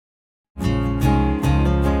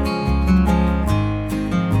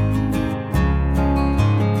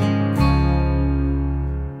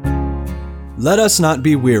Let us not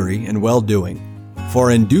be weary in well-doing,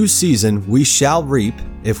 for in due season we shall reap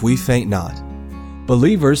if we faint not.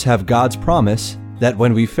 Believers have God's promise that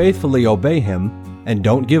when we faithfully obey Him and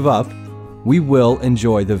don't give up, we will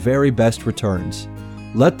enjoy the very best returns.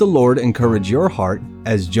 Let the Lord encourage your heart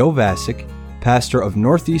as Joe Vasick, pastor of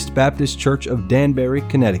Northeast Baptist Church of Danbury,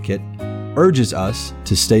 Connecticut, urges us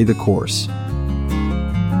to stay the course.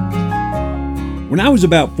 When I was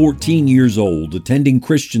about 14 years old, attending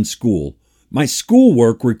Christian school, my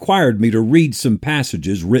schoolwork required me to read some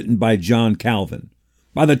passages written by John Calvin.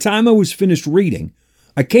 By the time I was finished reading,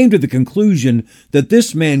 I came to the conclusion that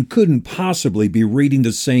this man couldn't possibly be reading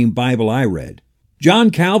the same Bible I read.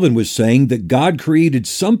 John Calvin was saying that God created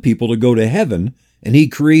some people to go to heaven, and He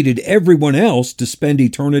created everyone else to spend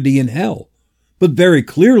eternity in hell. But very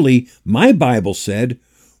clearly, my Bible said,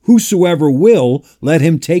 "Whosoever will, let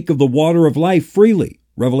him take of the water of life freely."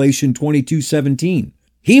 Revelation 22:17.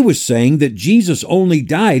 He was saying that Jesus only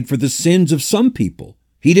died for the sins of some people.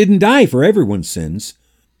 He didn't die for everyone's sins.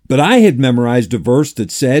 But I had memorized a verse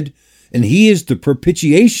that said, "And He is the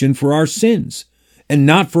propitiation for our sins, and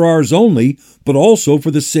not for ours only, but also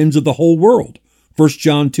for the sins of the whole world." 1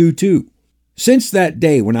 John 2:2. Since that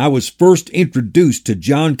day when I was first introduced to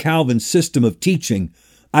John Calvin's system of teaching,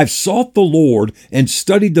 I've sought the Lord and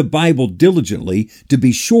studied the Bible diligently to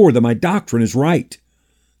be sure that my doctrine is right.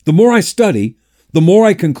 The more I study, the more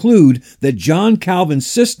I conclude that John Calvin's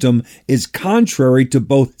system is contrary to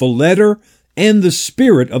both the letter and the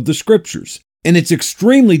spirit of the Scriptures. And it's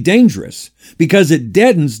extremely dangerous because it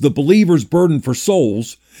deadens the believer's burden for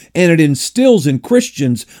souls, and it instills in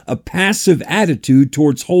Christians a passive attitude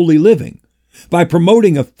towards holy living by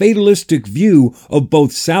promoting a fatalistic view of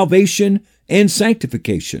both salvation and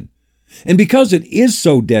sanctification. And because it is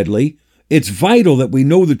so deadly, it's vital that we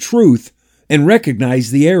know the truth and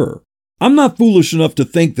recognize the error. I'm not foolish enough to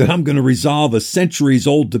think that I'm going to resolve a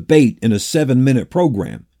centuries-old debate in a 7-minute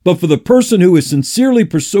program. But for the person who is sincerely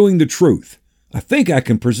pursuing the truth, I think I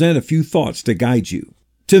can present a few thoughts to guide you.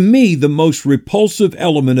 To me, the most repulsive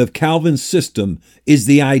element of Calvin's system is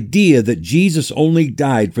the idea that Jesus only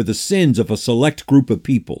died for the sins of a select group of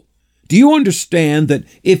people. Do you understand that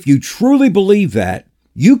if you truly believe that,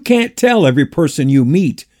 you can't tell every person you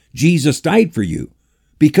meet Jesus died for you,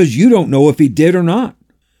 because you don't know if He did or not?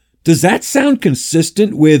 Does that sound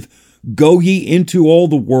consistent with "Go ye into all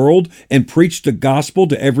the world and preach the gospel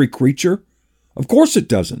to every creature"? Of course it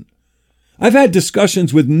doesn't. I've had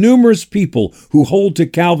discussions with numerous people who hold to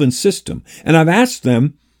Calvin's system, and I've asked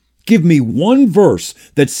them, give me one verse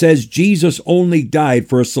that says Jesus only died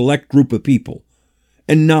for a select group of people.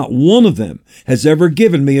 And not one of them has ever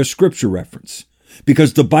given me a scripture reference,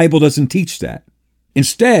 because the Bible doesn't teach that.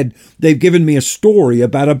 Instead, they've given me a story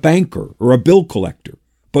about a banker or a bill collector,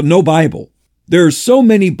 but no Bible. There are so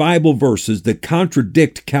many Bible verses that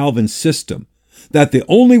contradict Calvin's system that the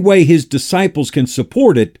only way his disciples can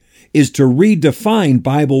support it is to redefine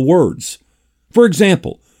Bible words. For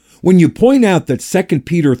example, when you point out that 2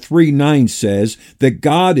 Peter 3:9 says that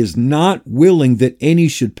God is not willing that any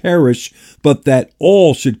should perish, but that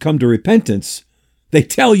all should come to repentance, they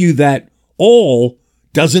tell you that all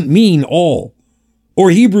doesn't mean all. Or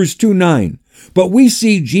Hebrews 2:9, "But we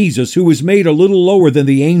see Jesus, who was made a little lower than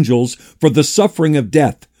the angels for the suffering of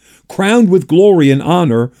death, crowned with glory and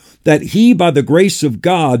honor, that He by the grace of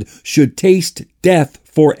God should taste death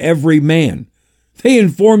for every man." They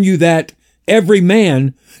inform you that every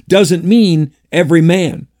man doesn't mean every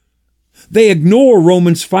man. They ignore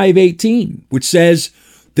Romans 5:18, which says,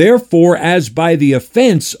 "Therefore, as by the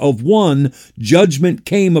offense of one judgment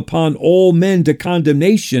came upon all men to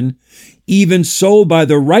condemnation, even so by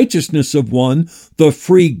the righteousness of one the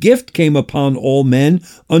free gift came upon all men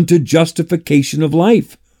unto justification of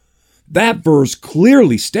life." That verse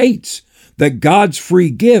clearly states that God's free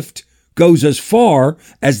gift goes as far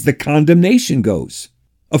as the condemnation goes.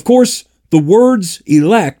 Of course, the words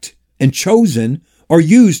elect and chosen are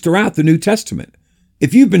used throughout the New Testament.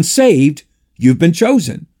 If you've been saved, you've been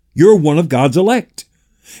chosen. You're one of God's elect.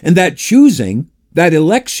 And that choosing, that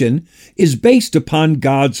election, is based upon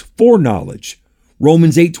God's foreknowledge.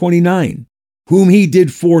 Romans 8:29. "Whom He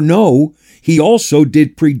did foreknow, He also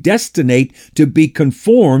did predestinate to be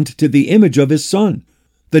conformed to the image of His Son."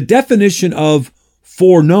 The definition of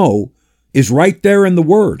foreknow is right there in the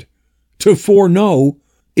word. To foreknow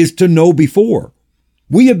is to know before.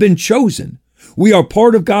 We have been chosen. We are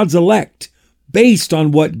part of God's elect based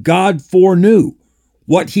on what God foreknew,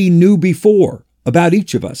 what He knew before about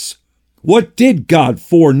each of us. What did God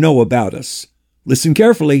foreknow about us? Listen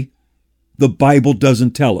carefully. The Bible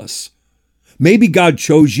doesn't tell us. Maybe God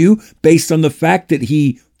chose you based on the fact that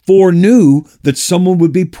He foreknew that someone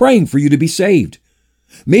would be praying for you to be saved.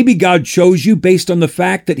 Maybe God chose you based on the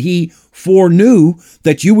fact that He foreknew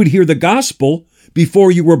that you would hear the gospel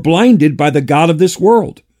before you were blinded by the god of this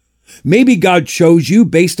world. Maybe God chose you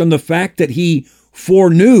based on the fact that He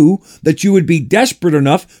foreknew that you would be desperate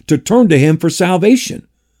enough to turn to Him for salvation.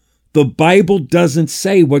 The Bible doesn't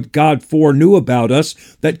say what God foreknew about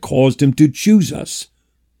us that caused Him to choose us.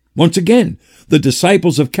 Once again, the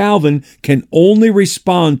disciples of Calvin can only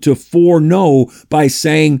respond to foreknow by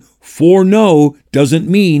saying foreknow doesn't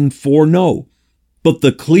mean foreknow. But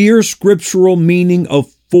the clear scriptural meaning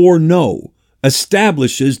of foreknow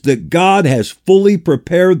establishes that God has fully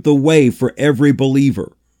prepared the way for every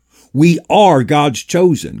believer. We are God's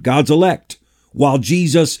chosen, God's elect. While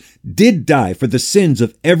Jesus did die for the sins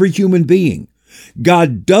of every human being,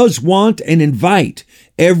 God does want and invite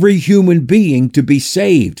every human being to be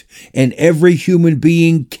saved, and every human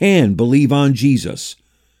being can believe on Jesus.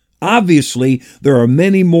 Obviously, there are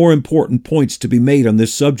many more important points to be made on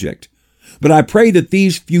this subject, but I pray that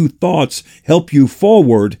these few thoughts help you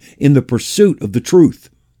forward in the pursuit of the truth.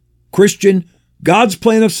 Christian, God's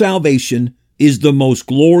plan of salvation is the most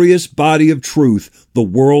glorious body of truth the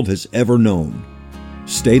world has ever known.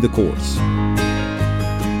 Stay the course.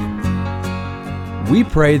 We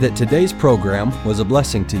pray that today's program was a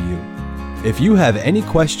blessing to you. If you have any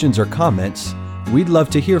questions or comments, we'd love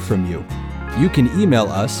to hear from you. You can email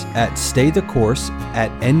us at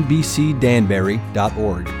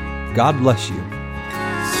staythecourse@nbcdanbury.org. God bless you.